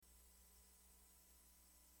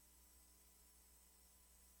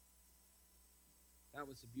That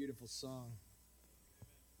was a beautiful song.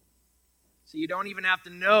 So you don't even have to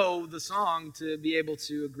know the song to be able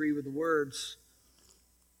to agree with the words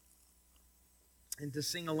and to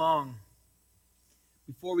sing along.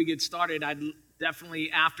 Before we get started, I'd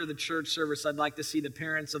definitely, after the church service, I'd like to see the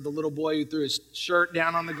parents of the little boy who threw his shirt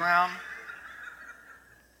down on the ground.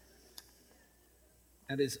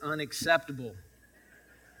 That is unacceptable.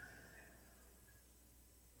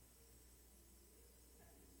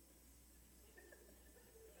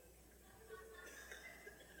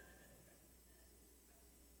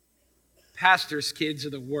 Pastors' kids are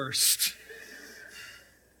the worst.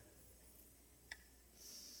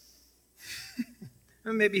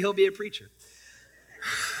 Maybe he'll be a preacher.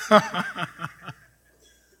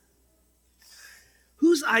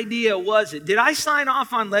 Whose idea was it? Did I sign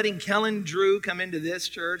off on letting Kellen Drew come into this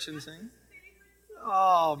church and sing?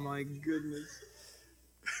 Oh my goodness.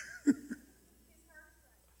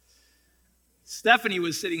 Stephanie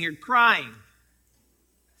was sitting here crying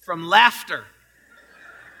from laughter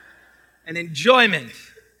and enjoyment.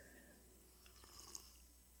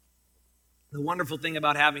 The wonderful thing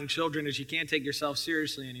about having children is you can't take yourself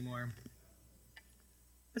seriously anymore.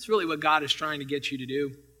 That's really what God is trying to get you to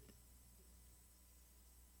do.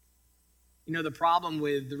 You know, the problem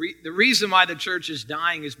with, the reason why the church is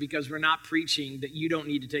dying is because we're not preaching that you don't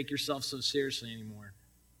need to take yourself so seriously anymore.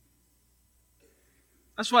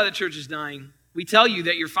 That's why the church is dying. We tell you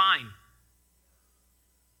that you're fine.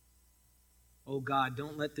 Oh God,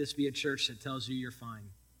 don't let this be a church that tells you you're fine.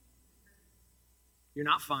 You're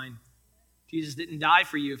not fine. Jesus didn't die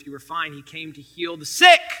for you if you were fine. He came to heal the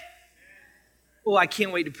sick. Oh, I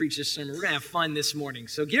can't wait to preach this sermon. We're going to have fun this morning.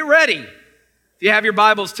 So get ready. If you have your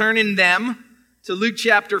Bibles, turn in them to Luke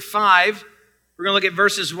chapter 5. We're going to look at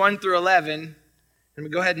verses 1 through 11. And we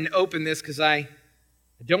go ahead and open this because I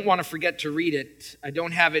don't want to forget to read it. I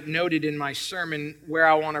don't have it noted in my sermon where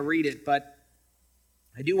I want to read it, but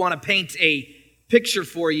I do want to paint a picture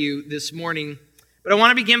for you this morning. But I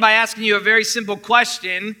want to begin by asking you a very simple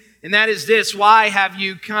question, and that is this: why have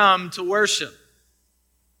you come to worship?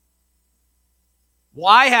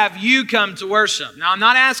 Why have you come to worship? Now, I'm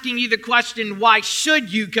not asking you the question, why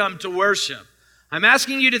should you come to worship? I'm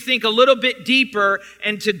asking you to think a little bit deeper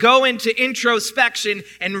and to go into introspection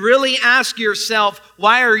and really ask yourself,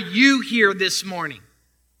 why are you here this morning?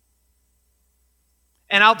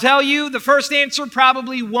 And I'll tell you, the first answer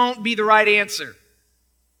probably won't be the right answer.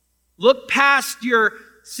 Look past your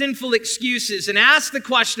sinful excuses and ask the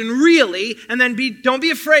question really, and then don't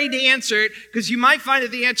be afraid to answer it, because you might find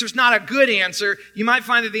that the answer is not a good answer. You might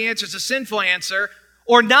find that the answer is a sinful answer,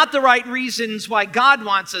 or not the right reasons why God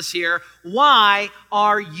wants us here. Why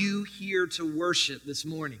are you here to worship this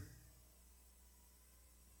morning?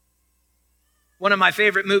 One of my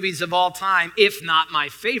favorite movies of all time, if not my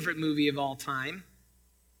favorite movie of all time,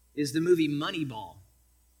 is the movie Moneyball.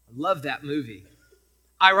 I love that movie.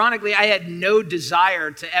 Ironically, I had no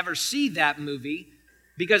desire to ever see that movie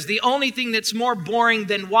because the only thing that's more boring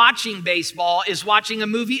than watching baseball is watching a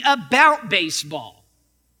movie about baseball.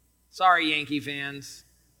 Sorry, Yankee fans.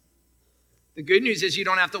 The good news is you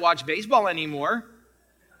don't have to watch baseball anymore.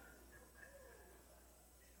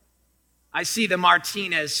 I see the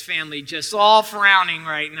Martinez family just all frowning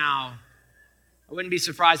right now. I wouldn't be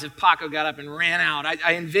surprised if Paco got up and ran out.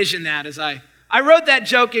 I envision that as I wrote that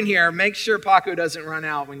joke in here. Make sure Paco doesn't run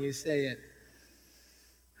out when you say it.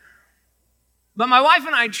 But my wife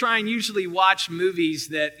and I try and usually watch movies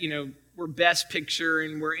that, were Best Picture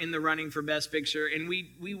and we're in the running for Best Picture. And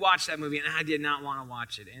we watched that movie and I did not want to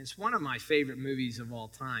watch it. And it's one of my favorite movies of all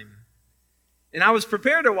time. And I was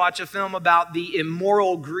prepared to watch a film about the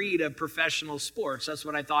immoral greed of professional sports. That's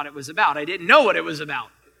what I thought it was about. I didn't know what it was about.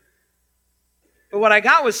 But what I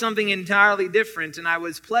got was something entirely different, and I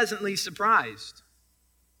was pleasantly surprised.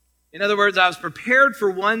 In other words, I was prepared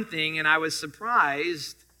for one thing, and I was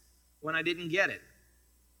surprised when I didn't get it.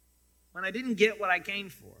 When I didn't get what I came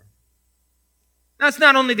for. Now, it's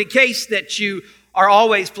not only the case that you are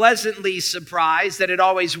always pleasantly surprised, that it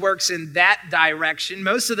always works in that direction.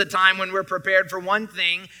 Most of the time when we're prepared for one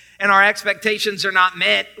thing and our expectations are not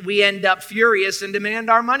met, we end up furious and demand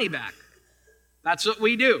our money back. That's what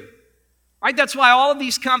we do. Right? That's why all of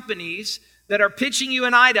these companies that are pitching you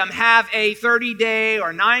an item have a 30-day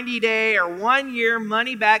or 90-day or 1-year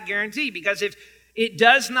money-back guarantee. Because if it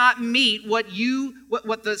does not meet what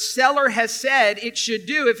the seller has said it should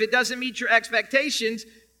do, if it doesn't meet your expectations,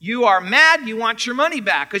 you are mad, you want your money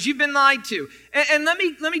back because you've been lied to. And let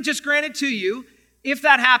me just grant it to you, if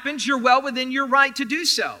that happens, you're well within your right to do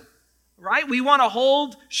so. Right? We want to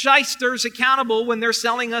hold shysters accountable when they're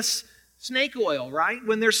selling us snake oil, right?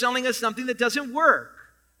 When they're selling us something that doesn't work.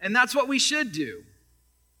 And that's what we should do.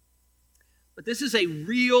 But this is a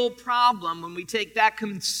real problem when we take that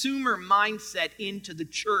consumer mindset into the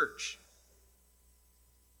church.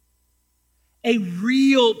 A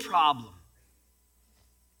real problem.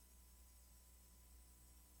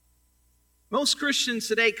 Most Christians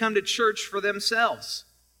today come to church for themselves,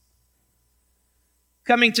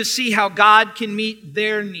 coming to see how God can meet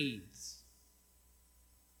their needs.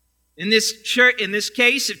 In this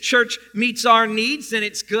case, if church meets our needs, then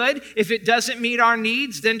it's good. If it doesn't meet our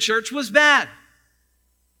needs, then church was bad.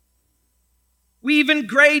 We even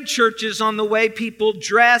grade churches on the way people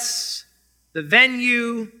dress, the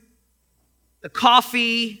venue, the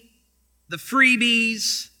coffee, the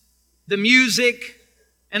freebies, the music,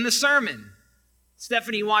 and the sermon.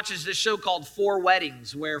 Stephanie watches this show called 4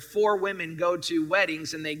 Weddings, where 4 women go to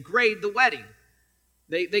weddings and they grade the wedding.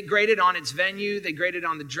 They grade it on its venue, they grade it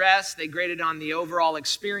on the dress, they grade it on the overall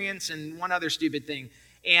experience, and one other stupid thing.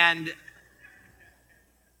 And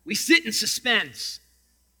we sit in suspense.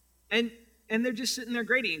 And they're just sitting there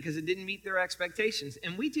grading because it didn't meet their expectations.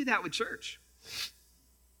 And we do that with church.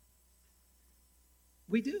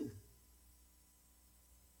 We do.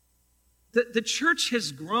 The church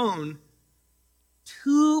has grown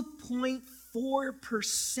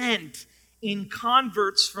 2.4% in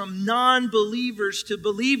converts from non-believers to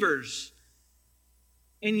believers.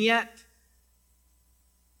 And yet,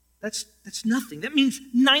 that's nothing. That means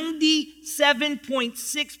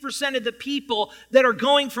 97.6% of the people that are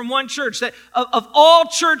going from one church, that of all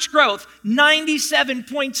church growth,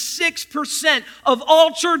 97.6% of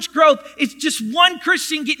all church growth is just one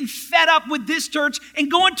Christian getting fed up with this church and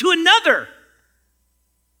going to another.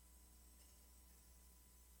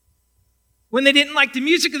 When they didn't like the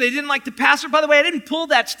music or they didn't like the pastor. By the way, I didn't pull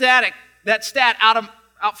that stat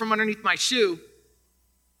out from underneath my shoe.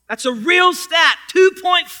 That's a real stat.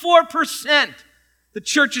 2.4%. The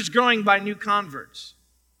church is growing by new converts.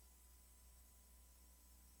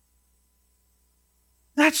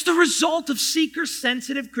 That's the result of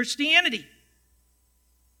seeker-sensitive Christianity.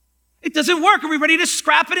 It doesn't work. Are we ready to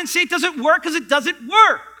scrap it and say it doesn't work because it doesn't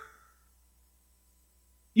work?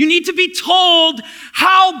 You need to be told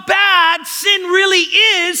how bad sin really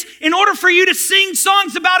is in order for you to sing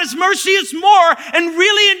songs about His mercy is more and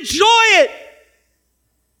really enjoy it.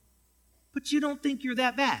 But you don't think you're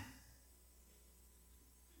that bad.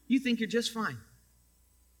 You think you're just fine.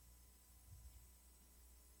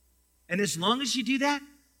 And as long as you do that,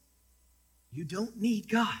 you don't need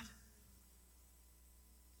God.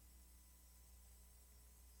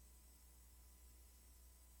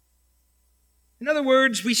 In other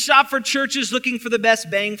words, we shop for churches looking for the best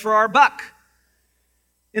bang for our buck.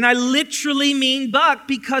 And I literally mean buck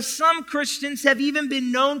because some Christians have even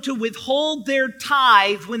been known to withhold their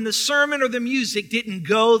tithe when the sermon or the music didn't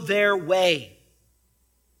go their way.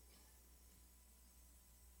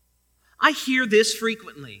 I hear this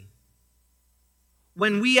frequently.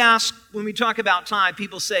 When we talk about tithe,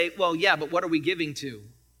 people say, well, yeah, but what are we giving to?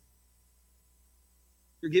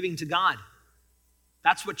 You're giving to God.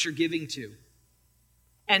 That's what you're giving to.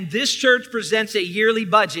 And this church presents a yearly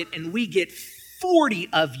budget, and we get 40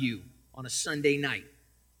 of you on a Sunday night.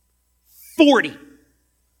 40.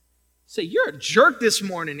 Say, you're a jerk this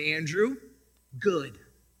morning, Andrew. Good.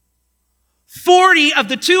 40 of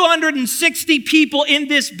the 260 people in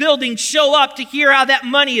this building show up to hear how that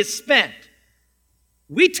money is spent.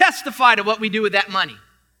 We testify to what we do with that money.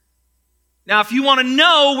 Now, if you want to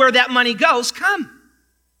know where that money goes, come.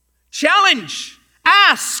 Challenge.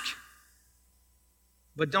 Ask.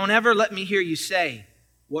 But don't ever let me hear you say,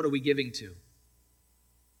 what are we giving to?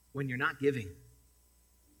 When you're not giving.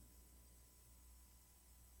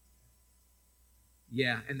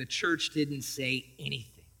 Yeah, and the church didn't say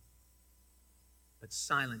anything. But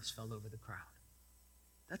silence fell over the crowd.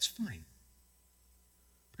 That's fine.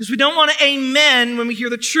 Because we don't want to amen when we hear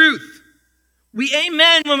the truth. We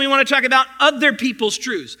amen when we want to talk about other people's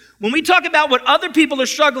truths. When we talk about what other people are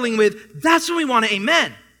struggling with, that's when we want to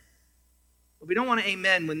amen. But we don't want to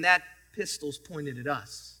amen when that pistol's pointed at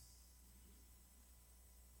us.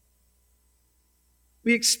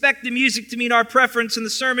 We expect the music to meet our preference and the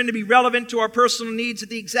sermon to be relevant to our personal needs at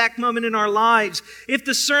the exact moment in our lives. If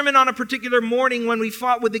the sermon on a particular morning when we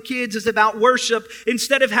fought with the kids is about worship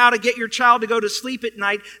instead of how to get your child to go to sleep at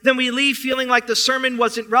night, then we leave feeling like the sermon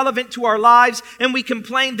wasn't relevant to our lives and we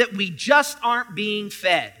complain that we just aren't being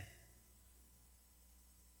fed.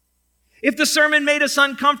 If the sermon made us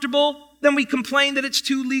uncomfortable, then we complain that it's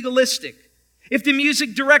too legalistic. If the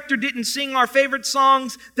music director didn't sing our favorite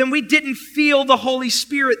songs, then we didn't feel the Holy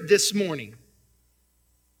Spirit this morning.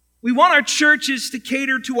 We want our churches to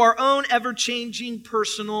cater to our own ever-changing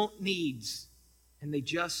personal needs, and they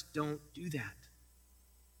just don't do that.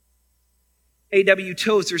 A.W.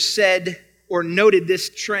 Tozer said or noted this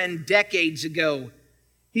trend decades ago.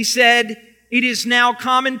 He said, "It is now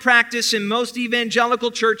common practice in most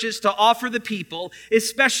evangelical churches to offer the people,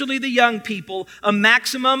 especially the young people, a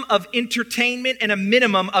maximum of entertainment and a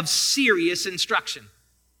minimum of serious instruction.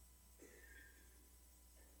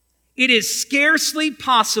 It is scarcely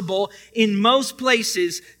possible in most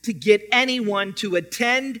places to get anyone to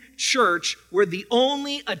attend church where the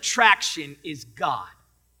only attraction is God."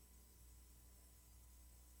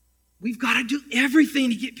 We've got to do everything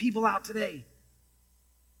to get people out today.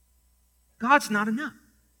 God's not enough.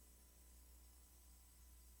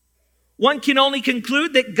 One can only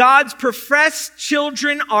conclude that God's professed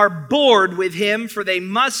children are bored with him, for they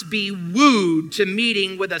must be wooed to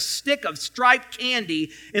meeting with a stick of striped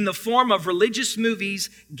candy in the form of religious movies,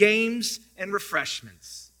 games, and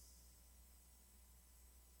refreshments.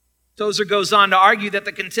 Tozer goes on to argue that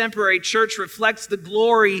the contemporary church reflects the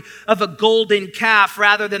glory of a golden calf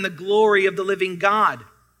rather than the glory of the living God.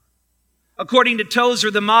 According to Tozer,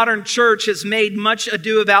 the modern church has made much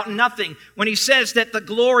ado about nothing. When he says that the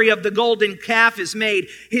glory of the golden calf is made,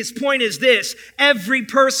 his point is this: every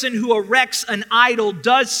person who erects an idol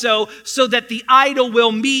does so that the idol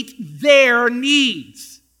will meet their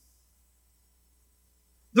needs.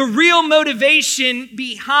 The real motivation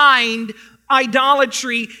behind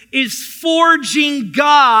idolatry is forging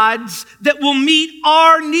gods that will meet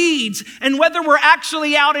our needs. And whether we're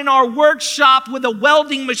actually out in our workshop with a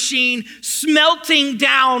welding machine smelting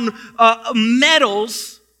down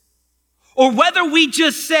metals, or whether we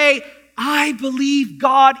just say, "I believe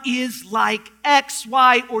God is like X,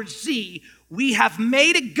 Y, or Z," we have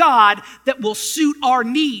made a God that will suit our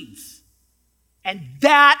needs. And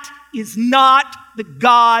that is not the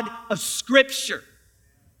God of Scripture.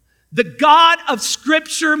 The God of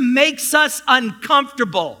Scripture makes us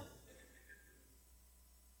uncomfortable.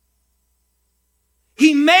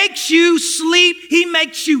 He makes you sleep. He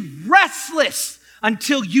makes you restless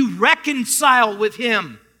until you reconcile with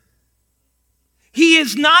him. He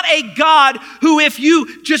is not a God who, if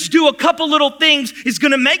you just do a couple little things, is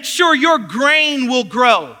going to make sure your grain will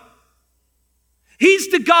grow. He's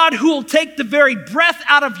the God who will take the very breath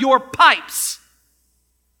out of your pipes.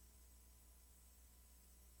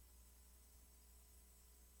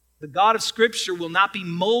 The God of Scripture will not be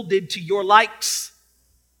molded to your likes.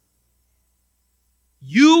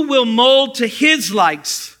 You will mold to his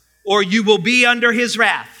likes, or you will be under his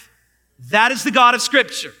wrath. That is the God of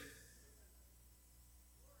Scripture.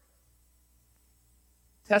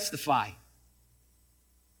 Testify.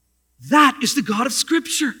 That is the God of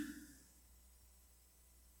Scripture.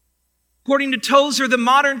 According to Tozer, the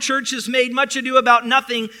modern church has made much ado about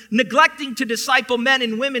nothing, neglecting to disciple men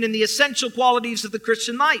and women in the essential qualities of the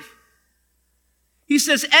Christian life. He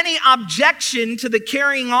says any objection to the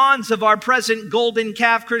carrying-ons of our present golden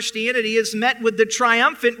calf Christianity is met with the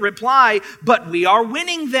triumphant reply, "But we are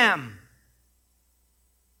winning them."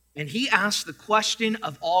 And he asks the question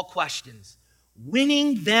of all questions: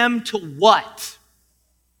 winning them to what?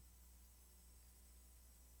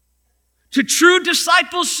 To true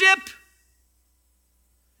discipleship?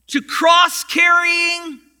 To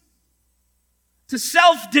cross-carrying, to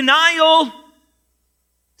self-denial,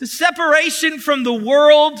 to separation from the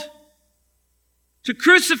world, to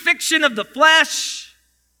crucifixion of the flesh,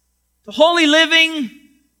 to holy living,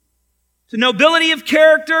 to nobility of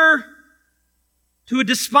character, to a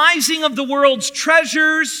despising of the world's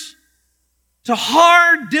treasures, to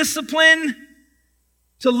hard discipline,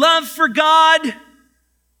 to love for God,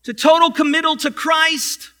 to total committal to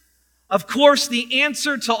Christ? Of course, the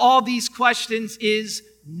answer to all these questions is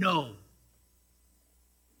no.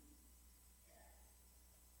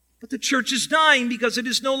 But the church is dying because it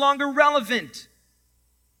is no longer relevant,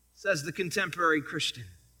 says the contemporary Christian.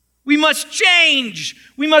 We must change.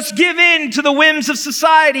 We must give in to the whims of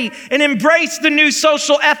society and embrace the new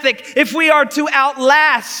social ethic if we are to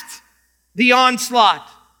outlast the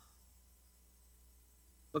onslaught.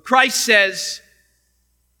 But Christ says,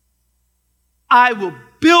 "I will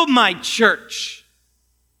build my church,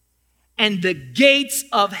 and the gates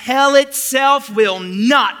of hell itself will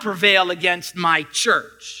not prevail against my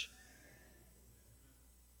church."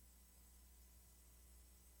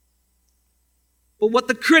 But what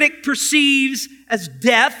the critic perceives as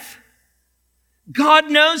death,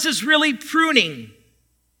 God knows is really pruning.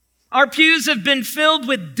 Our pews have been filled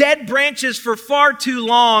with dead branches for far too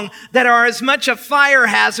long that are as much a fire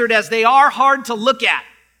hazard as they are hard to look at.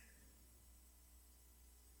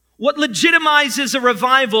 What legitimizes a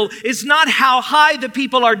revival is not how high the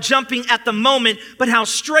people are jumping at the moment, but how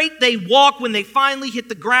straight they walk when they finally hit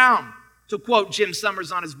the ground, to quote Jim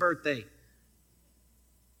Summers on his birthday.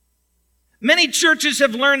 Many churches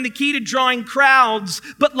have learned the key to drawing crowds,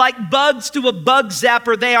 but like bugs to a bug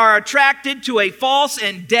zapper, they are attracted to a false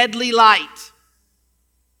and deadly light.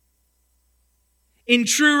 In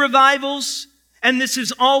true revivals, and this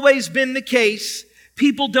has always been the case,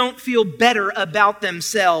 people don't feel better about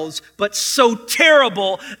themselves, but so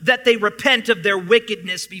terrible that they repent of their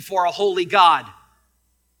wickedness before a holy God.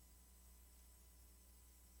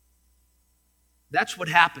 That's what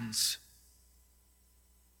happens.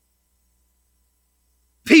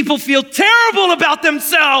 People feel terrible about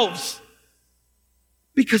themselves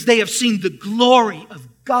because they have seen the glory of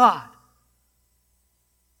God.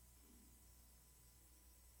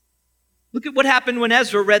 Look at what happened when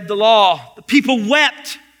Ezra read the law. The people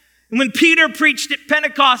wept. And when Peter preached at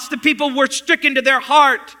Pentecost, the people were stricken to their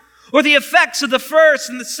heart. Or the effects of the first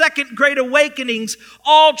and the second great awakenings.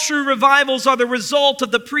 All true revivals are the result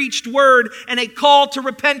of the preached word and a call to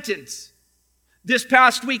repentance. This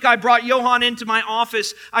past week, I brought Johan into my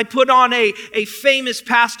office. I put on a famous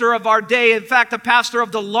pastor of our day, in fact, a pastor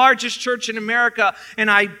of the largest church in America, and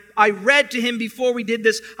I read to him before we did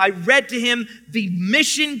this, I read to him the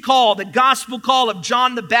mission call, the gospel call of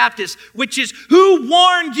John the Baptist, which is, who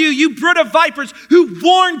warned you, you brood of vipers, who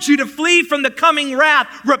warned you to flee from the coming wrath?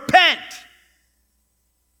 Repent!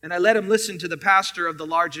 And I let him listen to the pastor of the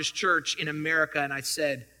largest church in America, and I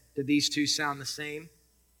said, do these two sound the same?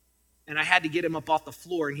 And I had to get him up off the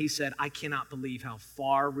floor, and he said, I cannot believe how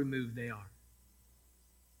far removed they are.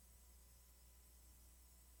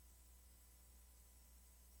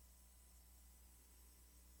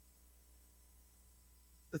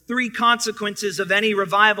 The three consequences of any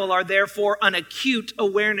revival are therefore an acute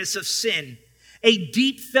awareness of sin, a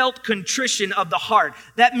deep-felt contrition of the heart.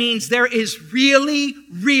 That means there is really,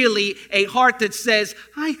 really a heart that says,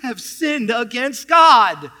 I have sinned against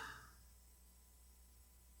God.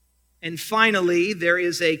 And finally, there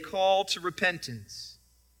is a call to repentance.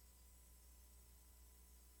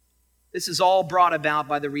 This is all brought about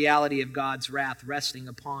by the reality of God's wrath resting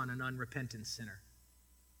upon an unrepentant sinner.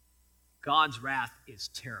 God's wrath is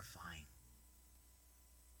terrifying.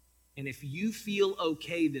 And if you feel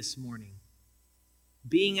okay this morning,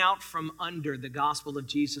 being out from under the gospel of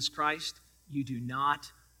Jesus Christ, you do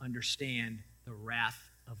not understand the wrath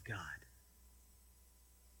of God.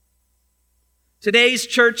 Today's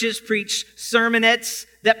churches preach sermonettes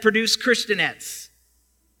that produce Christianettes.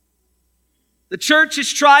 The church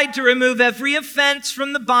has tried to remove every offense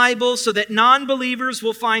from the Bible so that non-believers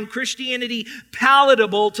will find Christianity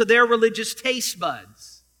palatable to their religious taste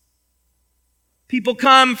buds. People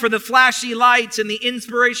come for the flashy lights and the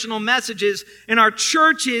inspirational messages, and our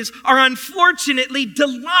churches are unfortunately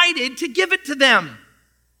delighted to give it to them.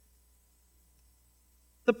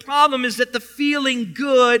 The problem is that the feeling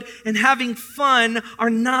good and having fun are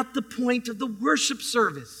not the point of the worship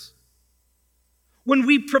service. When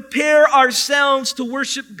we prepare ourselves to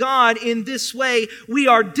worship God in this way, we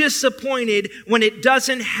are disappointed when it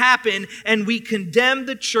doesn't happen, and we condemn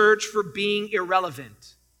the church for being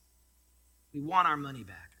irrelevant. We want our money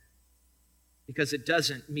back because it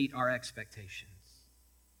doesn't meet our expectations.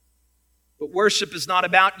 But worship is not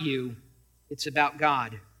about you, it's about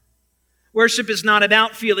God. Worship is not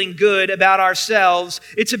about feeling good about ourselves.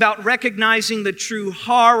 It's about recognizing the true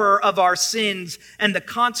horror of our sins and the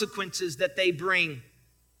consequences that they bring.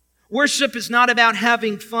 Worship is not about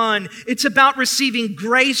having fun. It's about receiving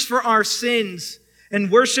grace for our sins. And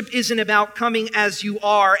worship isn't about coming as you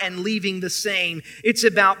are and leaving the same. It's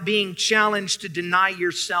about being challenged to deny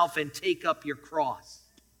yourself and take up your cross.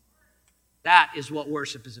 That is what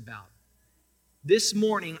worship is about. This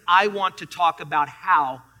morning, I want to talk about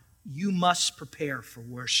how you must prepare for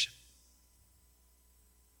worship.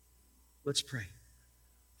 Let's pray.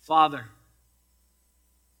 Father,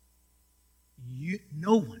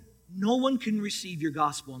 no one can receive your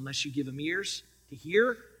gospel unless you give them ears to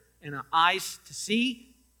hear and eyes to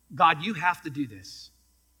see. God, you have to do this.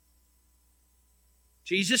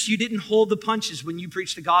 Jesus, you didn't hold the punches when you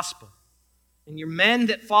preached the gospel. And your men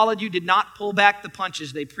that followed you did not pull back the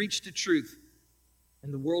punches. They preached the truth.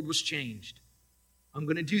 And the world was changed. I'm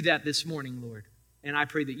going to do that this morning, Lord. And I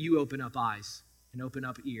pray that you open up eyes and open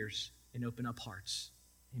up ears and open up hearts.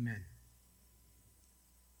 Amen.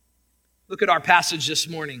 Look at our passage this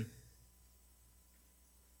morning.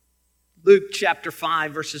 Luke chapter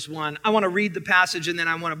 5, verses 1. I want to read the passage and then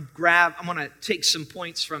I want to take some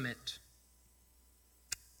points from it.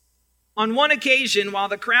 On one occasion, while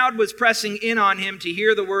the crowd was pressing in on him to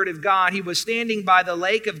hear the word of God, he was standing by the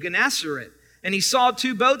lake of Gennesaret. And he saw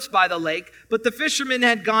 2 boats by the lake, but the fishermen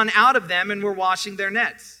had gone out of them and were washing their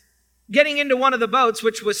nets. Getting into one of the boats,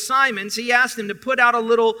 which was Simon's, he asked him to put out a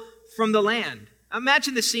little from the land.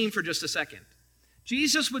 Imagine the scene for just a second.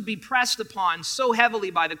 Jesus would be pressed upon so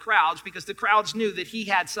heavily by the crowds because the crowds knew that he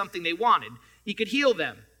had something they wanted. He could heal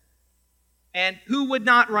them. And who would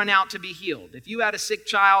not run out to be healed? If you had a sick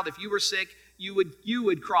child, if you were sick, you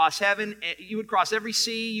would cross heaven, you would cross every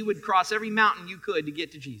sea, you would cross every mountain you could to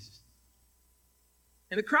get to Jesus.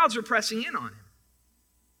 And the crowds were pressing in on him.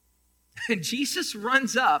 And Jesus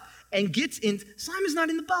runs up and gets in. Simon's not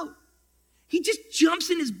in the boat. He just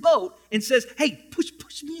jumps in his boat and says, hey,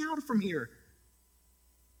 push me out from here.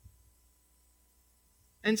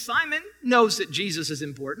 And Simon knows that Jesus is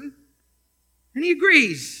important. And he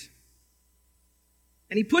agrees.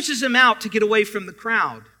 And he pushes him out to get away from the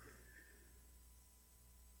crowd.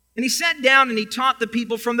 And he sat down and he taught the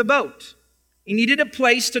people from the boat. He needed a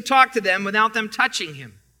place to talk to them without them touching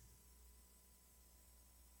him.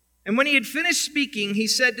 And when he had finished speaking, he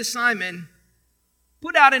said to Simon,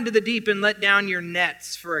 put out into the deep and let down your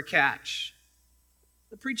nets for a catch.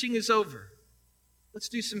 The preaching is over. Let's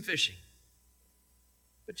do some fishing.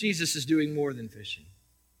 But Jesus is doing more than fishing.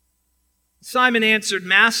 Simon answered,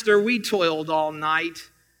 Master, we toiled all night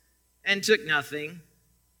and took nothing,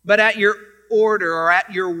 but at your order or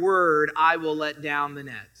at your word, I will let down the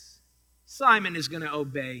nets. Simon is going to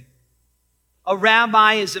obey. A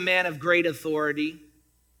rabbi is a man of great authority.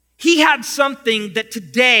 He had something that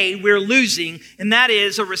today we're losing, and that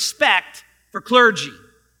is a respect for clergy.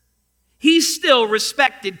 He still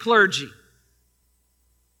respected clergy.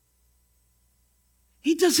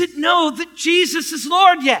 He doesn't know that Jesus is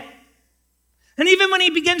Lord yet. And even when he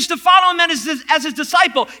begins to follow him as his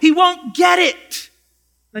disciple, he won't get it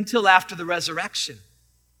until after the resurrection.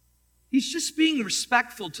 He's just being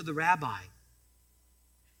respectful to the rabbi.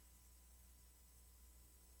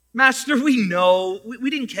 Master, we know, we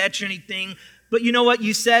didn't catch anything, but you know what?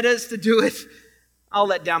 You said us to do it. I'll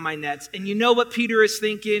let down my nets. And you know what Peter is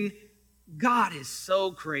thinking? God is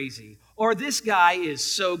so crazy. Or this guy is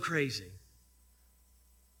so crazy.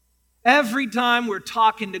 Every time we're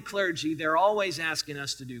talking to clergy, they're always asking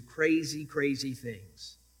us to do crazy, crazy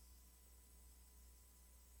things.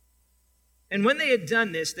 And when they had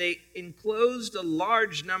done this, they enclosed a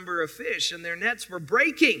large number of fish, and their nets were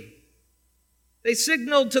breaking. They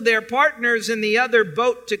signaled to their partners in the other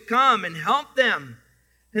boat to come and help them.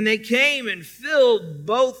 And they came and filled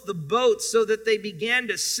both the boats so that they began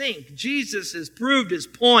to sink. Jesus has proved his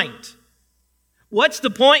point. What's the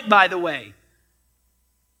point, by the way?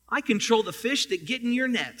 I control the fish that get in your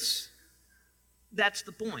nets. That's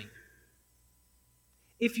the point.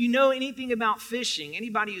 If you know anything about fishing,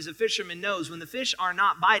 anybody who's a fisherman knows when the fish are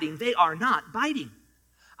not biting, they are not biting.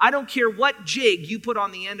 I don't care what jig you put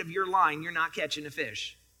on the end of your line, you're not catching a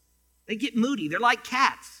fish. They get moody. They're like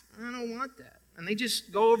cats. I don't want that. And they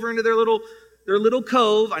just go over into their little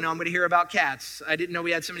cove. I know I'm going to hear about cats. I didn't know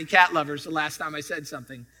we had so many cat lovers the last time I said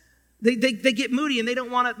something. They get moody and they're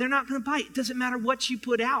not going to bite. It doesn't matter what you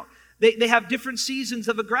put out. They have different seasons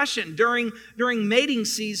of aggression. During mating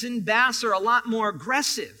season, bass are a lot more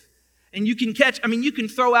aggressive. And you can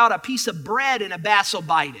throw out a piece of bread and a bass will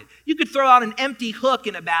bite it. You could throw out an empty hook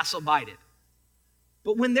and a bass will bite it.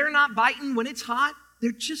 But when they're not biting, when it's hot,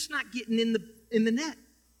 they're just not getting in the net.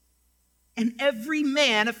 And every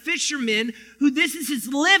man, a fisherman, who this is his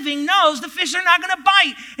living, knows the fish are not going to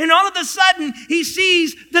bite. And all of a sudden, he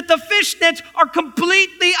sees that the fish nets are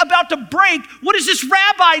completely about to break. What does this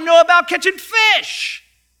rabbi know about catching fish?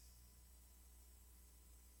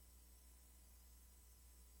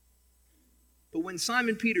 But when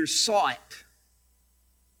Simon Peter saw it,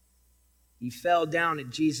 he fell down at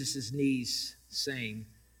Jesus' knees, saying,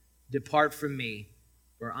 "Depart from me,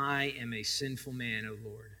 for I am a sinful man, O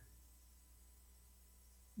Lord."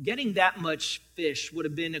 Getting that much fish would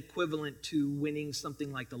have been equivalent to winning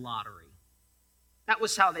something like the lottery. That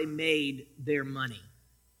was how they made their money.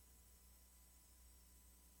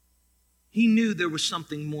 He knew there was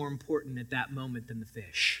something more important at that moment than the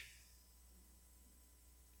fish.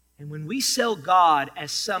 And when we sell God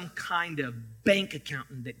as some kind of bank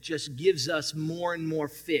accountant that just gives us more and more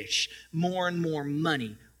fish, more and more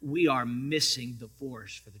money, we are missing the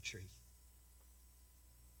forest for the trees.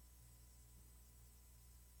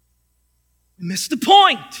 We miss the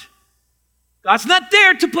point. God's not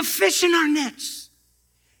there to put fish in our nets.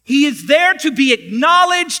 He is there to be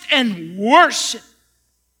acknowledged and worshiped.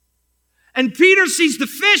 And Peter sees the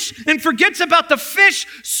fish and forgets about the fish.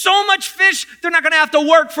 So much fish, they're not going to have to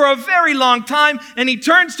work for a very long time. And he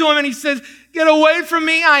turns to him and he says, "Get away from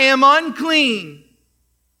me, I am unclean."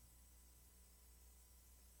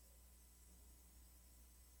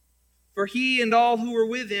 For he and all who were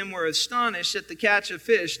with him were astonished at the catch of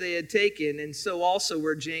fish they had taken, and so also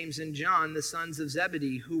were James and John, the sons of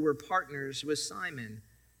Zebedee, who were partners with Simon.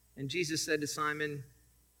 And Jesus said to Simon,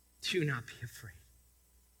 "Do not be afraid.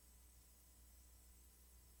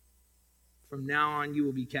 From now on you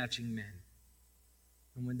will be catching men."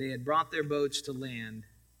 And when they had brought their boats to land,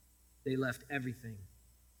 they left everything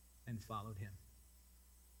and followed him.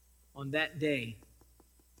 On that day,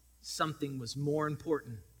 something was more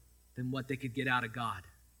important than what they could get out of God.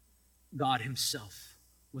 God himself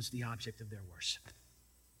was the object of their worship.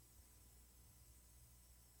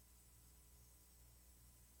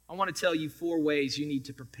 I want to tell you 4 ways you need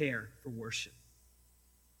to prepare for worship.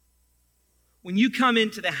 When you come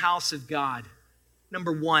into the house of God,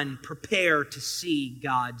 number 1, prepare to see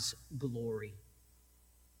God's glory.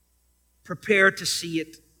 Prepare to see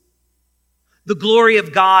it. The glory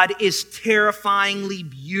of God is terrifyingly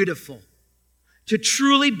beautiful. To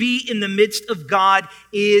truly be in the midst of God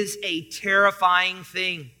is a terrifying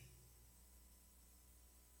thing.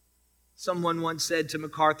 Someone once said to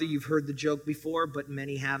MacArthur, you've heard the joke before, but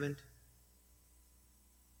many haven't.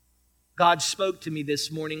 God spoke to me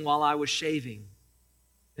this morning while I was shaving.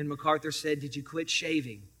 And MacArthur said, did you quit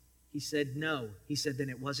shaving? He said, no. He said, then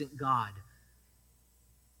it wasn't God.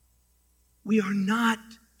 We are not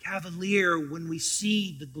cavalier when we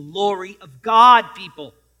see the glory of God,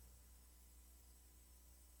 people.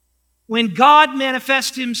 When God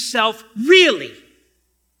manifests himself really,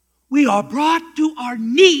 we are brought to our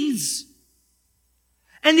knees.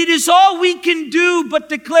 And it is all we can do but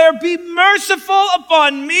declare, be merciful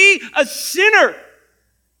upon me, a sinner.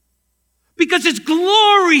 Because it's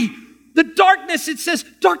glory. The darkness, it says,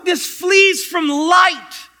 darkness flees from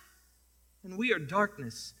light. And we are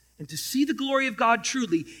darkness. And to see the glory of God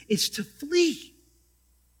truly is to flee.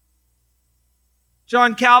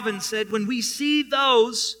 John Calvin said, when we see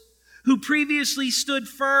those who previously stood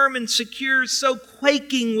firm and secure, so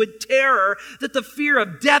quaking with terror that the fear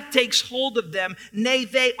of death takes hold of them, nay,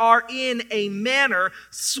 they are in a manner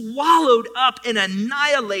swallowed up and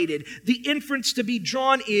annihilated. The inference to be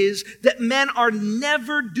drawn is that men are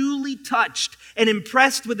never duly touched and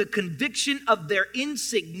impressed with a conviction of their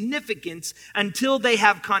insignificance until they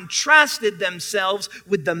have contrasted themselves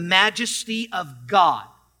with the majesty of God.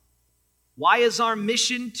 Why is our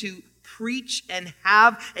mission to preach and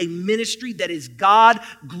have a ministry that is God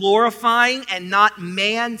glorifying and not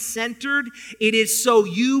man centered? It is so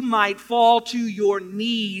you might fall to your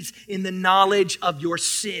knees in the knowledge of your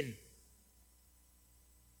sin.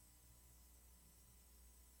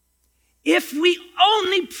 If we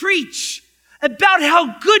only preach about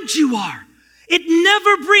how good you are, it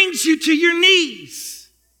never brings you to your knees.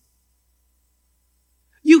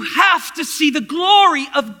 You have to see the glory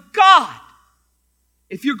of God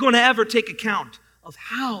if you're going to ever take account of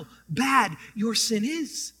how bad your sin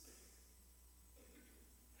is.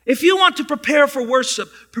 If you want to prepare for worship,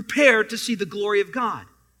 prepare to see the glory of God.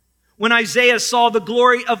 When Isaiah saw the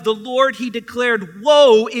glory of the Lord, he declared,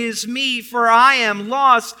 woe is me, for I am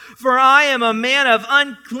lost, for I am a man of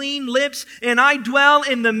unclean lips, and I dwell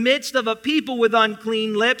in the midst of a people with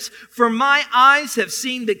unclean lips, for my eyes have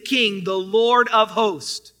seen the King, the Lord of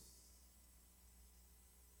hosts.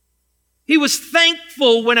 He was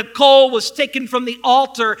thankful when a coal was taken from the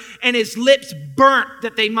altar and his lips burnt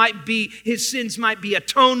that his sins might be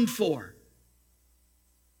atoned for.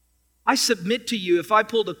 I submit to you, if I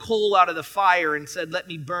pulled a coal out of the fire and said, let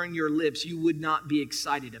me burn your lips, you would not be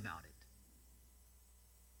excited about it.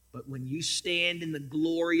 But when you stand in the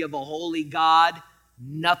glory of a holy God,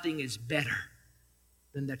 nothing is better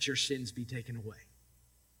than that your sins be taken away.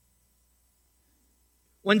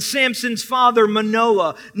 When Samson's father,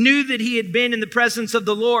 Manoah, knew that he had been in the presence of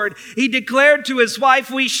the Lord, he declared to his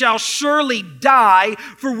wife, we shall surely die,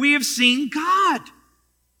 for we have seen God.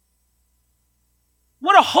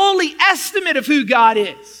 What a holy estimate of who God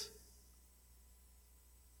is.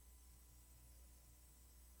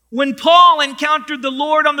 When Paul encountered the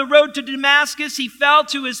Lord on the road to Damascus, he fell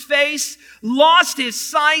to his face, lost his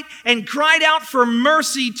sight, and cried out for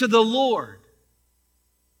mercy to the Lord.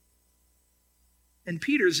 And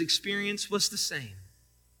Peter's experience was the same.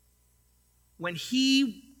 When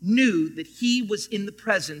he knew that he was in the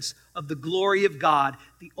presence of the glory of God,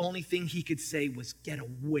 the only thing he could say was, get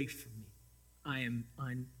away from me. I am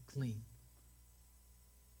unclean.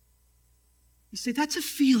 You say, that's a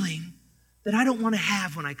feeling that I don't want to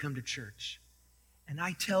have when I come to church. And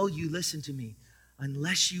I tell you, listen to me,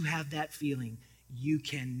 unless you have that feeling, you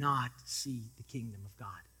cannot see the kingdom of God.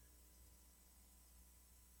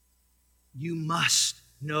 You must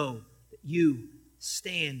know that you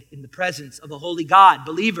stand in the presence of a holy God.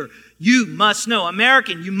 Believer, you must know.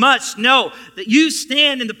 American, you must know that you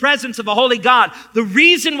stand in the presence of a holy God. The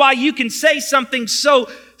reason why you can say something so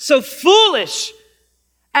foolish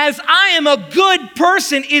as I am a good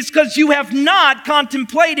person is because you have not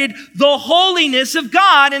contemplated the holiness of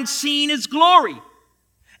God and seen His glory.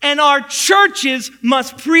 And our churches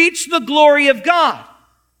must preach the glory of God.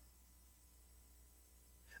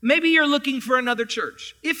 Maybe you're looking for another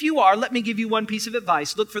church. If you are, let me give you one piece of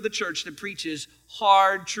advice. Look for the church that preaches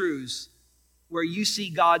hard truths where you see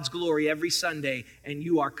God's glory every Sunday and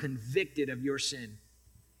you are convicted of your sin.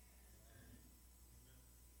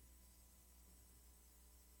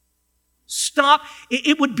 Stop.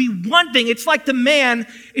 It would be one thing. It's like the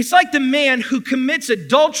man who commits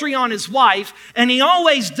adultery on his wife, and he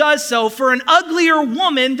always does so for an uglier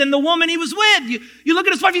woman than the woman he was with. You look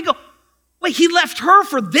at his wife, you go, wait, he left her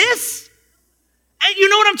for this? And you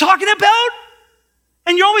know what I'm talking about?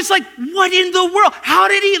 And you're always like, what in the world? How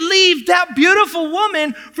did he leave that beautiful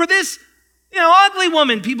woman for this, ugly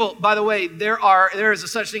woman? People, by the way, there is a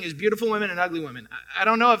such thing as beautiful women and ugly women. I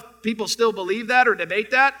don't know if people still believe that or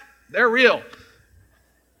debate that. They're real.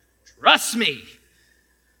 Trust me.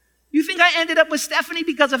 You think I ended up with Stephanie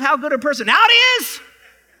because of how good her personality is?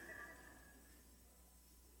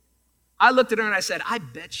 I looked at her and I said, I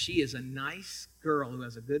bet she is a nice girl who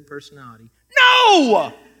has a good personality.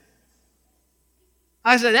 No!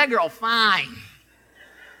 I said, that girl fine.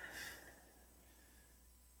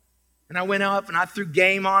 And I went up and I threw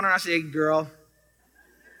game on her. I said, hey, girl.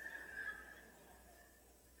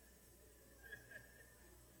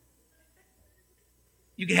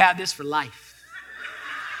 You can have this for life.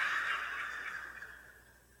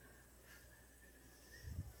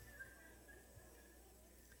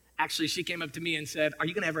 Actually, she came up to me and said, are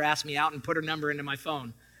you going to ever ask me out, and put her number into my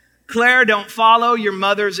phone? Claire, don't follow your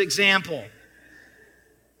mother's example.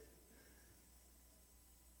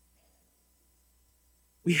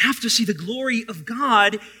 We have to see the glory of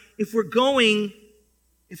God if we're going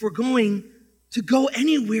to go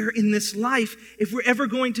anywhere in this life, if we're ever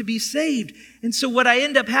going to be saved. And so what I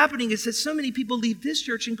end up happening is that so many people leave this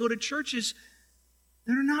church and go to churches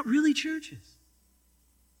that are not really churches.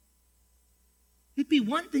 It'd be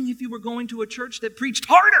one thing if you were going to a church that preached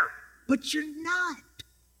harder, but you're not.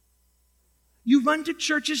 You run to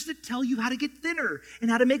churches that tell you how to get thinner and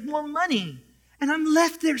how to make more money. And I'm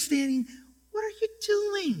left there standing, what are you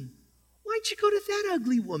doing? Why'd you go to that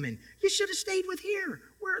ugly woman? You should have stayed with here.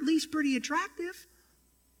 We're at least pretty attractive.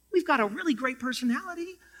 We've got a really great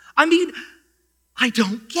personality. I mean, I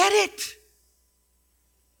don't get it.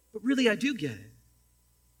 But really, I do get it.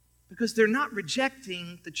 Because they're not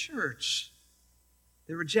rejecting the church.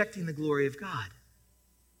 They're rejecting the glory of God.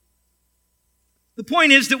 The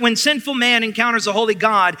point is that when sinful man encounters a holy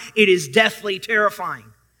God, it is deathly terrifying.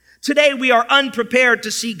 Today, we are unprepared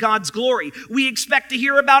to see God's glory. We expect to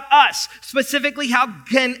hear about us, specifically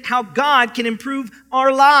how God can improve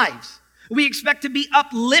our lives. We expect to be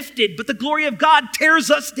uplifted, but the glory of God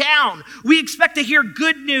tears us down. We expect to hear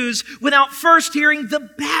good news without first hearing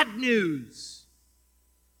the bad news.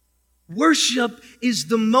 Worship is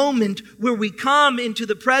the moment where we come into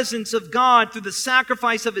the presence of God through the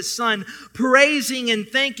sacrifice of His Son, praising and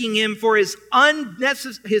thanking Him for His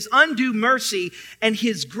undue mercy and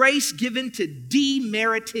His grace given to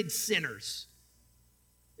demerited sinners.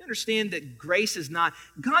 You understand that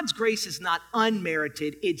God's grace is not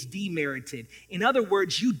unmerited, it's demerited. In other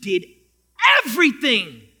words, you did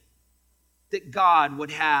everything that God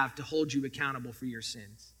would have to hold you accountable for your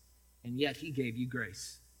sins, and yet He gave you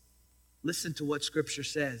grace. Listen to what Scripture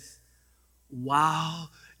says.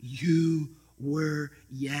 While you were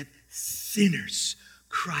yet sinners,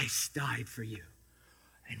 Christ died for you.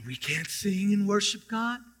 And we can't sing and worship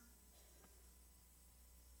God?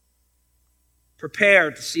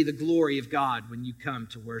 Prepare to see the glory of God when you come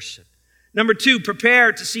to worship. Number 2,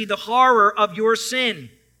 prepare to see the horror of your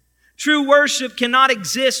sin. True worship cannot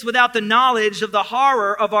exist without the knowledge of the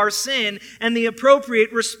horror of our sin and the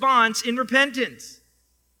appropriate response in repentance.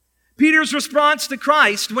 Peter's response to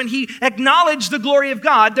Christ, when he acknowledged the glory of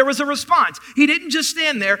God, there was a response. He didn't just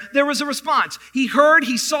stand there, there was a response. He heard,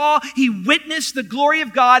 he saw, he witnessed the glory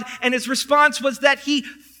of God, and his response was that he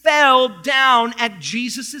fell down at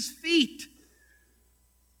Jesus' feet.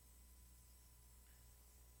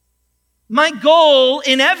 My goal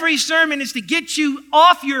in every sermon is to get you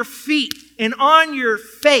off your feet and on your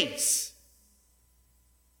face,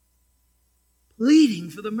 pleading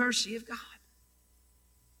for the mercy of God.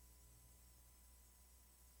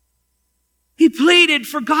 He pleaded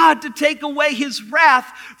for God to take away his wrath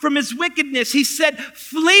from his wickedness. He said,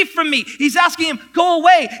 flee from me. He's asking him, go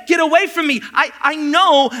away, get away from me. I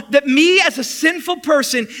know that me as a sinful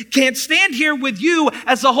person can't stand here with you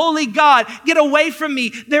as a holy God. Get away from me.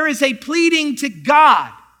 There is a pleading to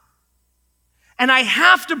God. And I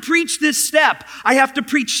have to preach this step. I have to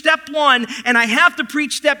preach step 1, and I have to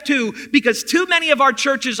preach step 2, because too many of our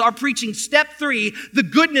churches are preaching step 3, the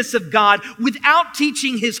goodness of God, without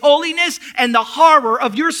teaching his holiness and the horror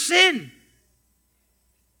of your sin.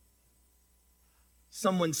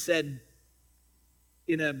 Someone said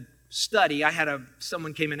in a study,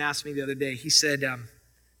 someone came and asked me the other day, he said,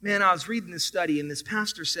 man, I was reading this study, and this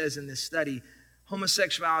pastor says in this study,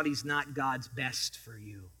 homosexuality is not God's best for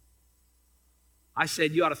you. I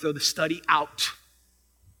said, you ought to throw the study out.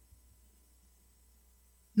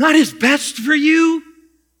 Not his best for you.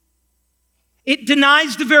 It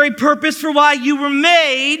denies the very purpose for why you were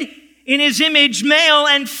made in his image, male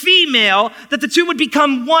and female, that the two would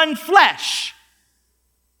become one flesh.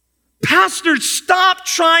 Pastors, stop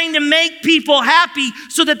trying to make people happy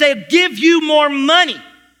so that they give you more money.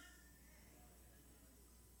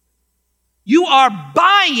 You are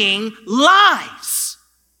buying lies.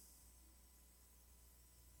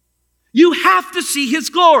 You have to see his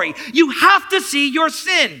glory. You have to see your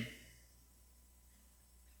sin.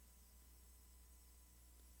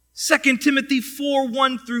 2 Timothy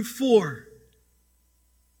 4:1-4.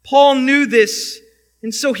 Paul knew this,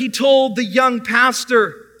 and so he told the young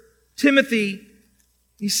pastor, Timothy,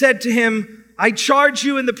 he said to him, I charge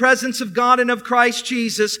you in the presence of God and of Christ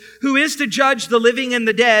Jesus, who is to judge the living and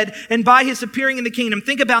the dead, and by his appearing in the kingdom.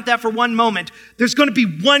 Think about that for one moment. There's going to be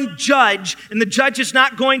one judge, and the judge is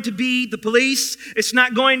not going to be the police. It's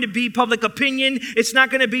not going to be public opinion. It's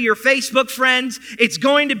not going to be your Facebook friends. It's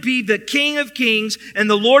going to be the King of Kings and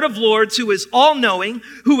the Lord of Lords, who is all-knowing,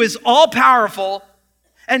 who is all-powerful,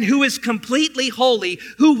 and who is completely holy,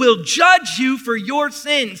 who will judge you for your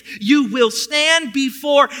sins. You will stand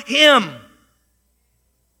before him.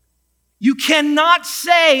 You cannot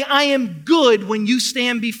say, I am good, when you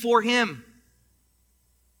stand before him.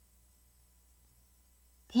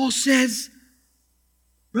 Paul says,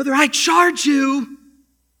 brother, I charge you,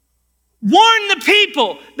 warn the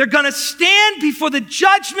people. They're going to stand before the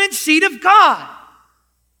judgment seat of God.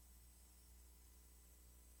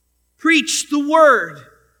 Preach the word.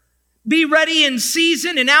 Be ready in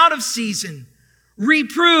season and out of season.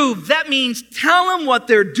 Reprove. That means tell them what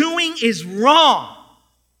they're doing is wrong.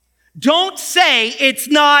 Don't say it's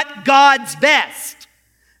not God's best.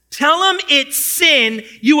 Tell them it's sin.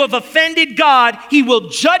 You have offended God. He will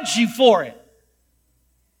judge you for it.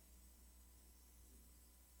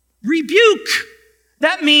 Rebuke.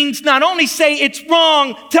 That means not only say it's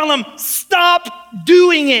wrong, tell them stop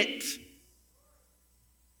doing it.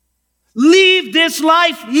 Leave this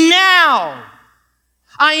life now.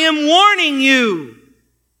 I am warning you.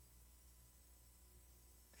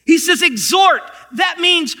 He says exhort. That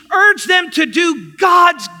means urge them to do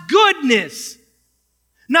God's goodness.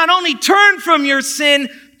 Not only turn from your sin,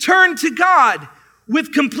 turn to God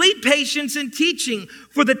with complete patience and teaching.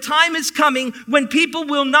 For the time is coming when people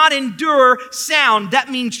will not endure sound. That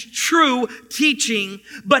means true teaching.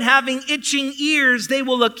 But having itching ears, they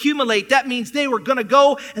will accumulate. That means they were going to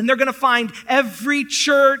go and they're going to find every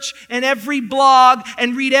church and every blog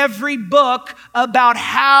and read every book about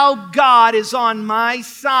how God is on my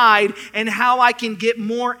side and how I can get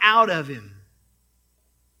more out of him.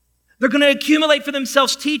 They're going to accumulate for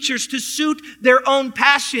themselves teachers to suit their own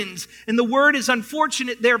passions. And the word is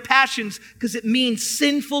unfortunate, their passions, because it means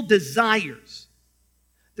sinful desires.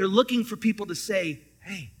 They're looking for people to say,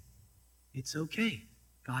 hey, it's okay.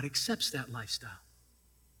 God accepts that lifestyle.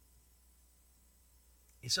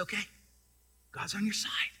 It's okay. God's on your side.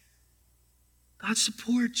 God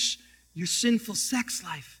supports your sinful sex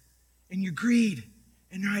life and your greed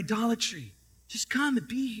and your idolatry. Just come and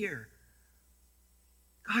be here.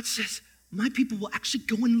 God says, my people will actually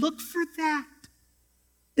go and look for that.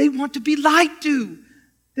 They want to be lied to.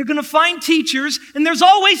 They're going to find teachers, and there's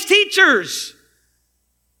always teachers.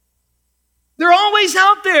 They're always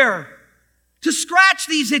out there to scratch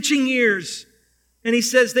these itching ears. And he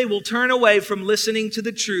says they will turn away from listening to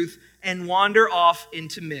the truth and wander off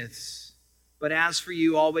into myths. But as for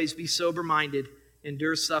you, always be sober-minded,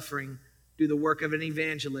 endure suffering, do the work of an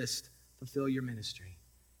evangelist, fulfill your ministry.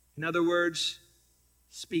 In other words,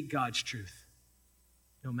 speak God's truth,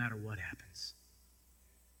 no matter what happens.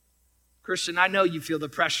 Christian, I know you feel the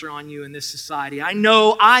pressure on you in this society. I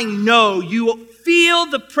know you feel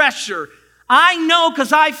the pressure. I know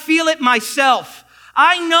because I feel it myself.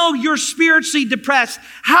 I know you're spiritually depressed.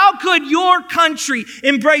 How could your country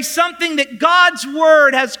embrace something that God's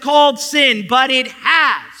word has called sin, but it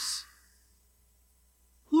has?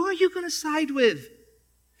 Who are you going to side with?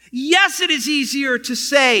 Yes, it is easier to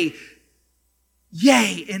say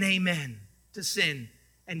yay and amen to sin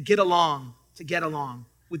and get along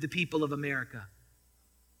with the people of America.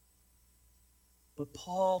 But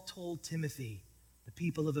Paul told Timothy, the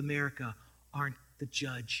people of America aren't the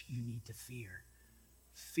judge you need to fear.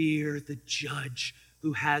 Fear the judge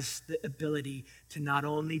who has the ability to not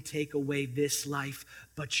only take away this life,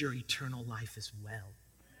 but your eternal life as well.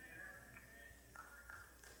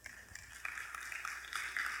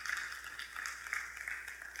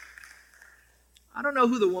 I don't know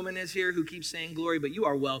who the woman is here who keeps saying glory, but you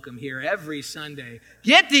are welcome here every Sunday.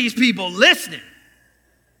 Get these people listening.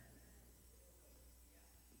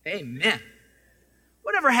 Amen.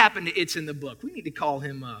 Whatever happened to It's in the Book? We need to call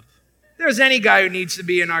him up. If there's any guy who needs to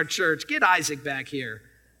be in our church, get Isaac back here.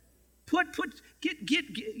 Get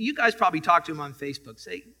you guys probably talk to him on Facebook.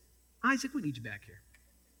 Say, Isaac, we need you back here.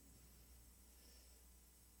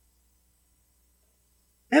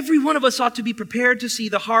 Every one of us ought to be prepared to see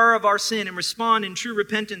the horror of our sin and respond in true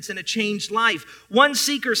repentance and a changed life. One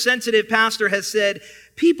seeker-sensitive pastor has said,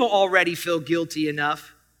 people already feel guilty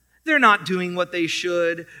enough. They're not doing what they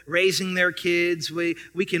should, raising their kids. We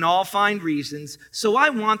can all find reasons. So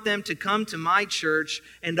I want them to come to my church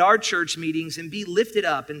and our church meetings and be lifted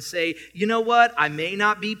up and say, you know what? I may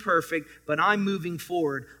not be perfect, but I'm moving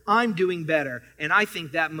forward. I'm doing better. And I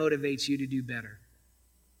think that motivates you to do better.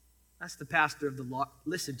 That's the pastor of the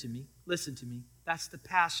listen to me. That's the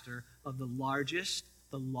pastor of the largest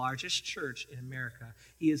church in America.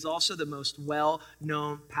 He is also the most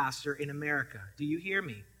well-known pastor in America. Do you hear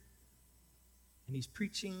me? And he's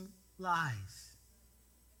preaching lies.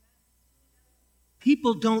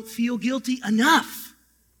 People don't feel guilty enough.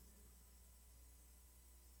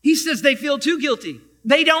 He says they feel too guilty.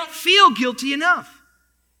 They don't feel guilty enough.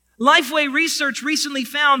 Lifeway research recently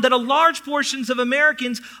found that a large portions of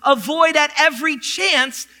Americans avoid at every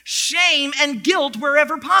chance shame and guilt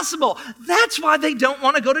wherever possible. That's why they don't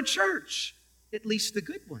want to go to church, at least the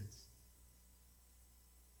good ones.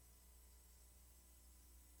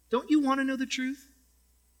 Don't you want to know the truth?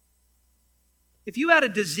 If you had a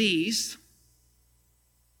disease,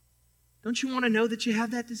 don't you want to know that you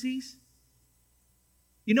have that disease?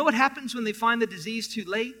 You know what happens when they find the disease too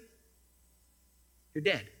late? You're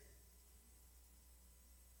dead.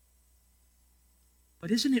 But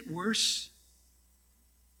isn't it worse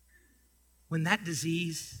when that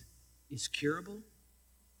disease is curable?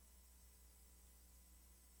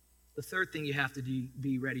 The third thing you have to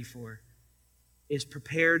be ready for is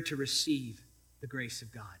prepared to receive the grace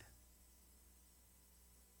of God.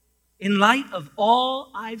 In light of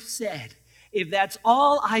all I've said, if that's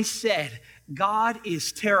all I said, God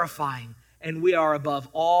is terrifying, and we are above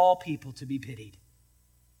all people to be pitied.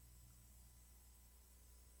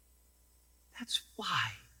 That's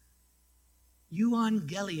why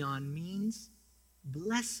euangelion means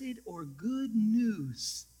blessed or good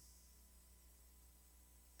news.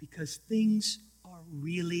 Because things are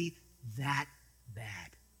really that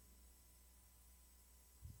bad.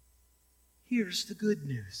 Here's the good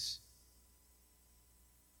news.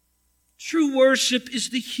 True worship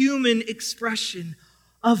is the human expression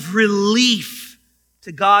of relief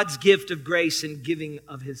to God's gift of grace and giving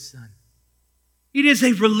of His Son. It is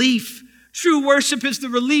a relief. True worship is the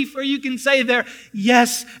relief, or you can say there,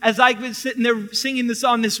 yes, as I've been sitting there singing the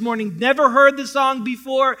song this morning, never heard the song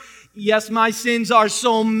before. Yes, my sins are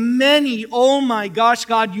so many. Oh my gosh,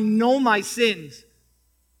 God, you know my sins.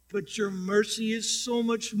 But your mercy is so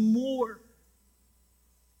much more.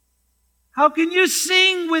 How can you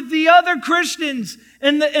sing with the other Christians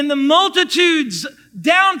and the multitudes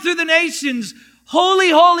down through the nations,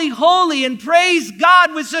 holy, holy, holy, and praise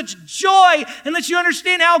God with such joy, unless you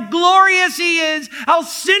understand how glorious He is, how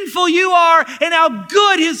sinful you are, and how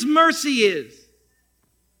good His mercy is?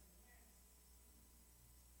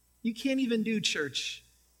 You can't even do church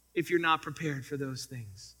if you're not prepared for those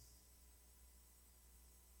things.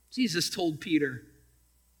 Jesus told Peter,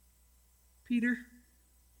 Peter,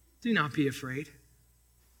 do not be afraid.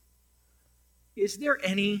 Is there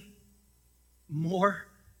any more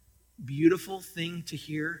beautiful thing to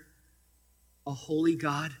hear a holy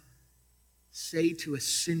God say to a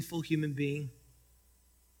sinful human being,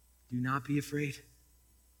 do not be afraid?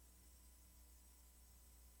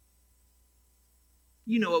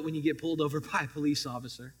 You know it when you get pulled over by a police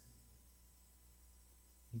officer.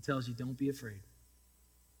 He tells you, don't be afraid.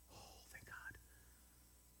 Oh, thank God.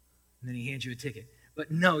 And then he hands you a ticket. But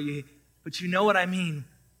you know what I mean.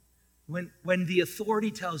 When the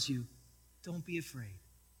authority tells you, don't be afraid.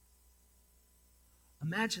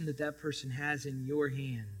 Imagine that person has in your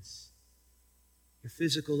hands your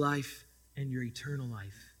physical life and your eternal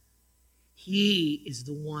life. He is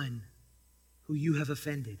the one who you have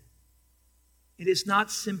offended. It is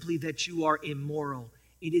not simply that you are immoral.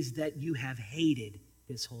 It is that you have hated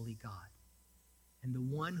this holy God. And the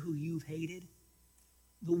one who you've hated,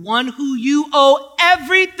 the one who you owe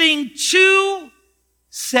everything to,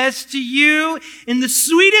 says to you in the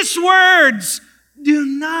sweetest words, do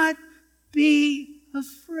not be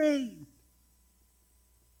afraid.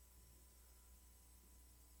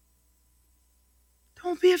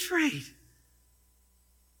 Don't be afraid.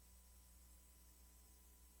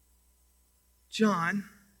 John,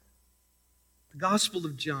 the Gospel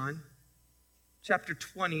of John, chapter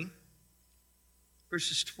 20,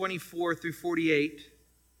 verses 24 through 48,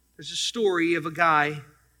 there's a story of a guy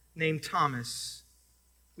named Thomas.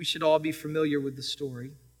 We should all be familiar with the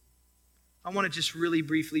story. I want to just really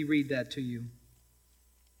briefly read that to you.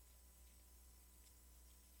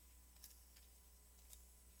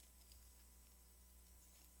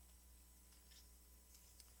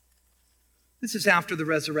 This is after the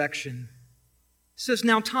resurrection. It says,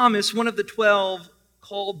 now Thomas, one of the 12,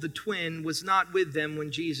 called the twin, was not with them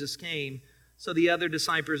when Jesus came. So the other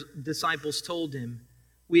disciples told him,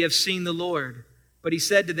 we have seen the Lord. But he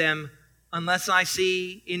said to them, unless I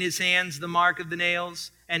see in his hands the mark of the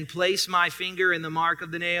nails, and place my finger in the mark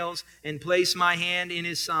of the nails, and place my hand in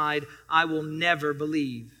his side, I will never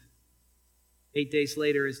believe. 8 days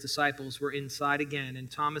later, his disciples were inside again,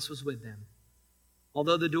 and Thomas was with them.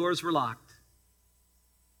 Although the doors were locked,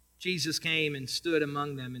 Jesus came and stood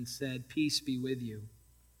among them and said, peace be with you.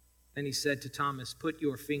 Then he said to Thomas, put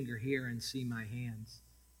your finger here and see my hands,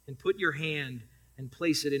 and put your hand and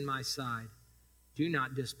place it in my side. Do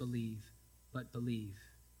not disbelieve, but believe.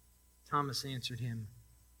 Thomas answered him,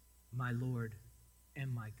 my Lord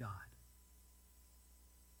and my God.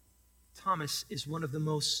 Thomas is one of the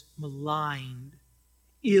most maligned,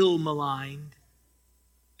 ill-maligned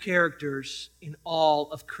characters in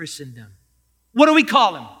all of Christendom. What do we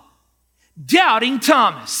call him? Doubting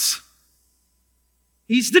Thomas.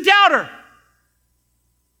 He's the doubter.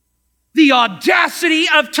 The audacity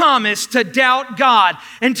of Thomas to doubt God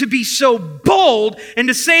and to be so bold and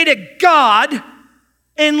to say to God,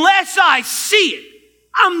 unless I see it,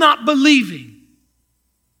 I'm not believing.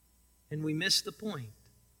 And we miss the point.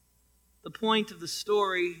 The point of the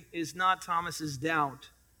story is not Thomas's doubt,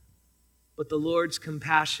 but the Lord's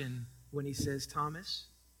compassion when he says, Thomas,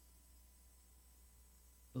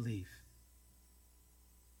 believe.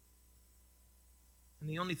 And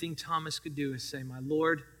the only thing Thomas could do is say, my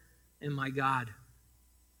Lord and my God.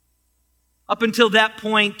 Up until that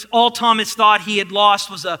point, all Thomas thought he had lost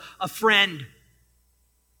was a friend,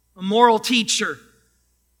 a moral teacher.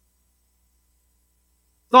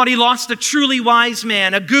 Thought he lost a truly wise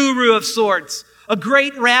man, a guru of sorts, a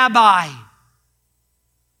great rabbi.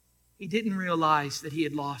 He didn't realize that he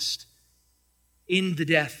had lost in the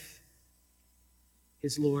death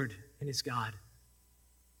his Lord and his God.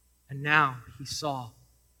 And now he saw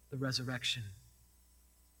the resurrection.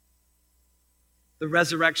 The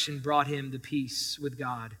resurrection brought him the peace with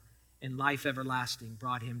God, and life everlasting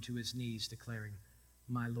brought him to his knees, declaring,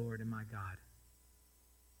 my Lord and my God.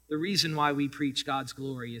 The reason why we preach God's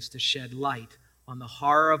glory is to shed light on the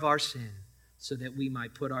horror of our sin so that we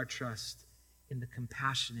might put our trust in the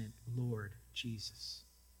compassionate Lord Jesus.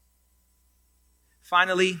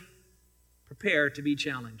 Finally, prepare to be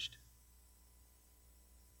challenged.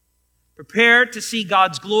 Prepare to see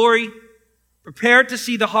God's glory. Prepare to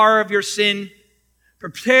see the horror of your sin.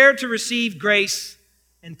 Prepare to receive grace.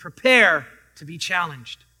 And prepare to be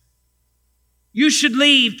challenged. You should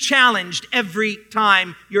leave challenged every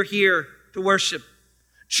time you're here to worship.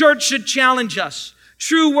 Church should challenge us.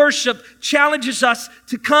 True worship challenges us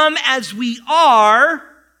to come as we are.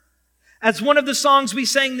 As one of the songs we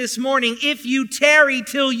sang this morning, if you tarry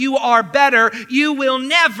till you are better, you will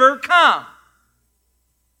never come.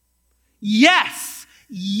 Yes,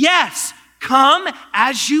 yes, come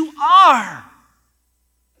as you are.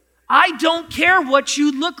 I don't care what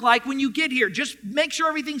you look like when you get here. Just make sure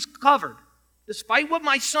everything's covered. Despite what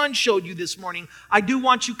my son showed you this morning, I do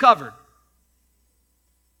want you covered.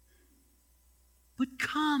 But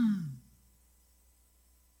come.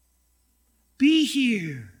 Be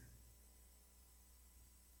here.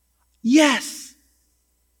 Yes,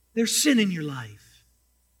 there's sin in your life.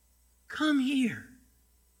 Come here.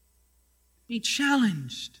 Be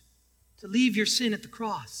challenged to leave your sin at the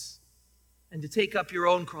cross and to take up your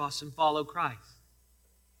own cross and follow Christ.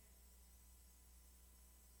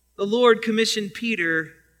 The Lord commissioned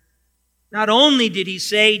Peter Not only did he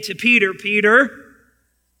say to Peter, Peter,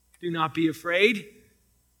 do not be afraid.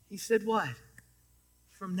 he said what?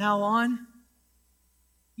 From now on,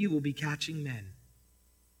 you will be catching men.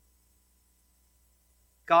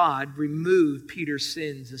 God removed Peter's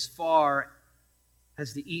sins as far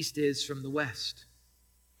as the east is from the west.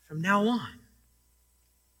 From now on.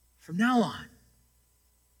 From now on.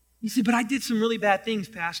 You say, but I did some really bad things,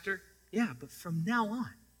 Pastor. Yeah, but from now on.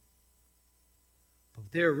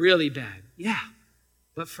 But they're really bad. Yeah,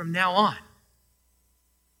 but from now on.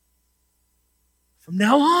 From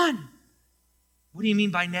now on. What do you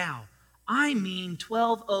mean by now? I mean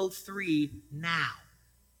 12:03 now.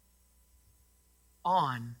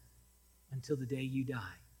 On until the day you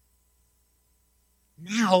die.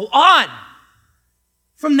 Now on.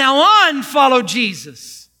 From now on, follow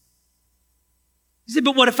Jesus. You say,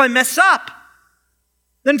 but what if I mess up?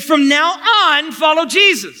 Then from now on, follow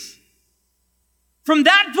Jesus. From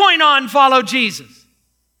that point on, follow Jesus.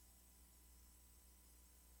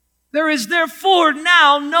 There is therefore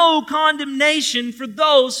now no condemnation for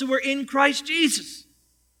those who are in Christ Jesus.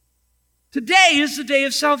 Today is the day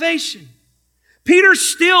of salvation. Peter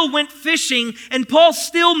still went fishing and Paul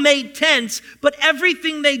still made tents, but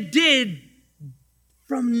everything they did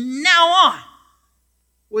from now on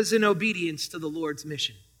was in obedience to the Lord's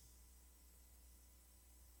mission.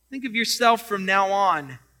 Think of yourself from now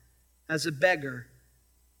on as a beggar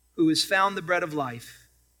who has found the bread of life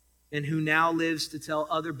and who now lives to tell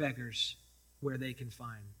other beggars where they can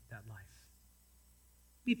find that life.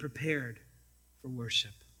 Be prepared for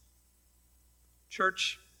worship.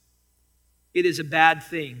 Church, it is a bad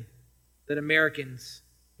thing that Americans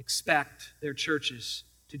expect their churches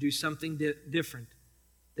to do something different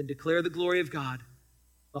than declare the glory of God,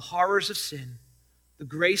 the horrors of sin, the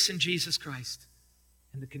grace in Jesus Christ,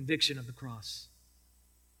 and the conviction of the cross.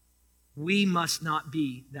 We must not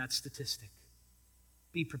be that statistic.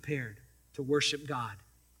 Be prepared to worship God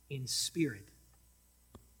in spirit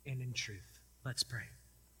and in truth. Let's pray.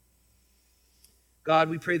 God,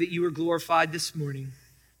 we pray that you are glorified this morning.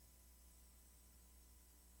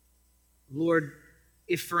 Lord,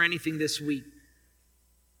 if for anything this week,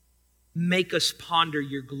 make us ponder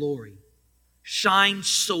your glory. Shine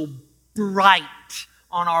so bright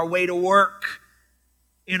on our way to work,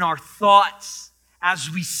 in our thoughts, as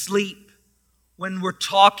we sleep, when we're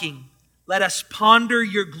talking. Let us ponder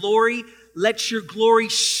your glory. Let your glory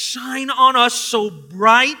shine on us so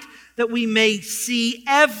bright that we may see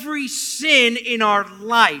every sin in our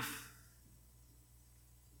life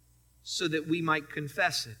so that we might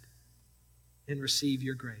confess it and receive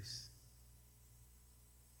your grace.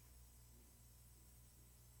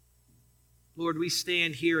 Lord, we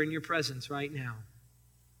stand here in your presence right now.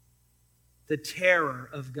 The terror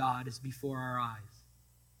of God is before our eyes.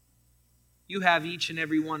 You have each and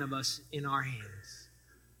every one of us in our hands,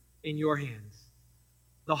 in your hands.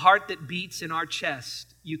 The heart that beats in our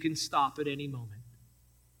chest, you can stop at any moment.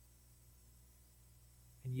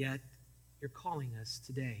 And yet, you're calling us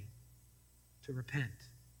today to repent.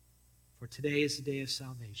 For today is the day of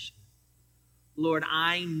salvation. Lord,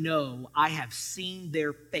 I know I have seen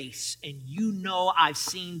their face, and you know I've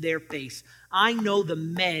seen their face. I know the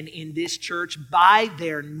men in this church by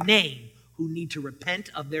their name who need to repent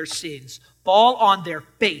of their sins, fall on their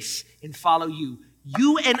face, and follow you.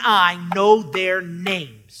 You and I know their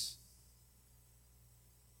names.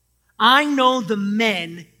 I know the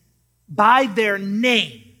men by their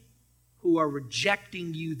name who are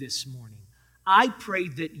rejecting you this morning. I pray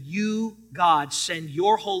that you, God, send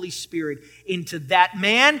your Holy Spirit into that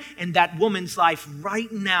man and that woman's life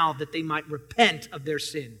right now that they might repent of their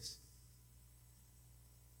sins.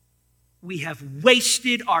 We have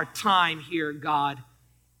wasted our time here, God,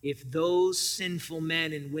 if those sinful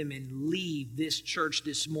men and women leave this church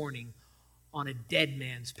this morning on a dead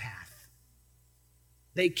man's path.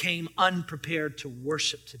 They came unprepared to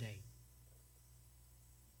worship today.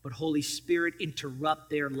 But Holy Spirit, interrupt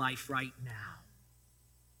their life right now.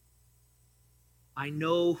 I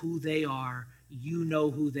know who they are. You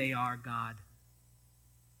know who they are, God.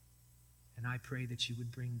 And I pray that you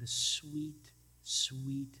would bring the sweet,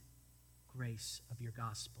 sweet grace of your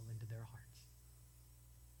gospel into their hearts.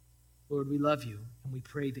 Lord, we love you, and we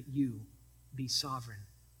pray that you be sovereign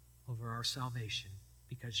over our salvation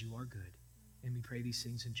because you are good. And we pray these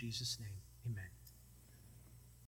things in Jesus' name. Amen.